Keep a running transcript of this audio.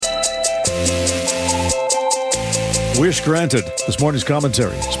Wish granted. This morning's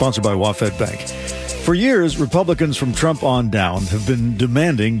commentary, sponsored by WaFd Bank. For years, Republicans from Trump on down have been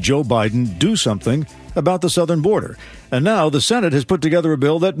demanding Joe Biden do something about the southern border. And now the Senate has put together a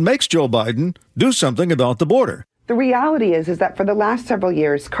bill that makes Joe Biden do something about the border. The reality is that for the last several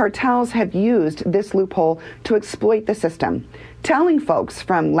years, cartels have used this loophole to exploit the system, telling folks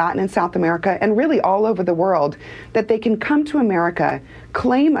from Latin and South America and really all over the world that they can come to America,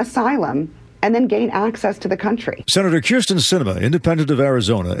 claim asylum, and then gain access to the country. Senator Kyrsten Sinema, independent of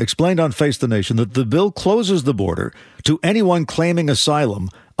Arizona, explained on Face the Nation that the bill closes the border to anyone claiming asylum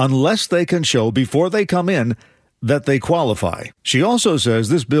unless they can show before they come in that they qualify. She also says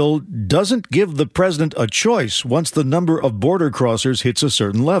this bill doesn't give the president a choice once the number of border crossers hits a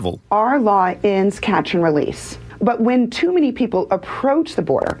certain level. Our law ends catch and release. But when too many people approach the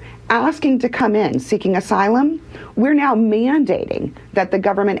border asking to come in seeking asylum, we're now mandating that the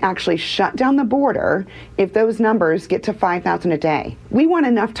government actually shut down the border if those numbers get to 5,000 a day. We want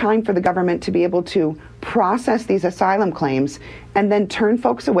enough time for the government to be able to process these asylum claims and then turn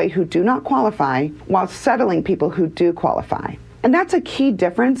folks away who do not qualify while settling people who do qualify. And that's a key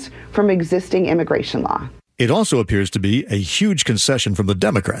difference from existing immigration law. It also appears to be a huge concession from the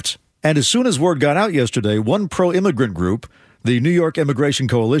Democrats. And as soon as word got out yesterday, one pro-immigrant group, the New York Immigration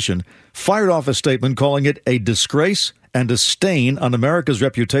Coalition, fired off a statement calling it a disgrace and a stain on America's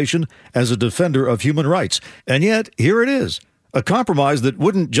reputation as a defender of human rights. And yet, here it is, a compromise that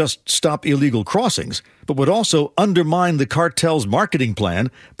wouldn't just stop illegal crossings, but would also undermine the cartel's marketing plan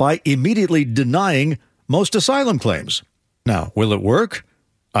by immediately denying most asylum claims. Now, will it work?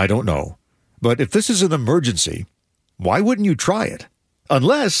 I don't know. But if this is an emergency, why wouldn't you try it?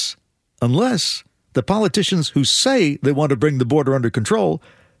 Unless the politicians who say they want to bring the border under control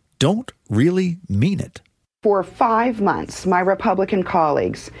don't really mean it. For 5 months, my Republican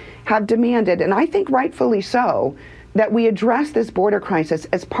colleagues have demanded, and I think rightfully so, that we address this border crisis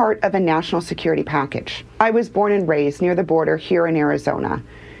as part of a national security package. I was born and raised near the border here in Arizona.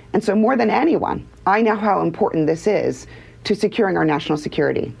 And so more than anyone, I know how important this is to securing our national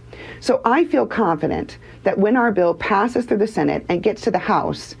security. So I feel confident that when our bill passes through the Senate and gets to the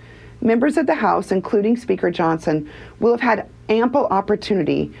House, members of the House, including Speaker Johnson, will have had ample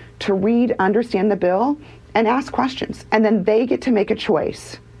opportunity to read, understand the bill, and ask questions. And then they get to make a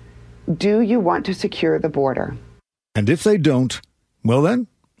choice. Do you want to secure the border? And if they don't, well then,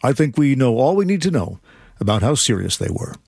 I think we know all we need to know about how serious they were.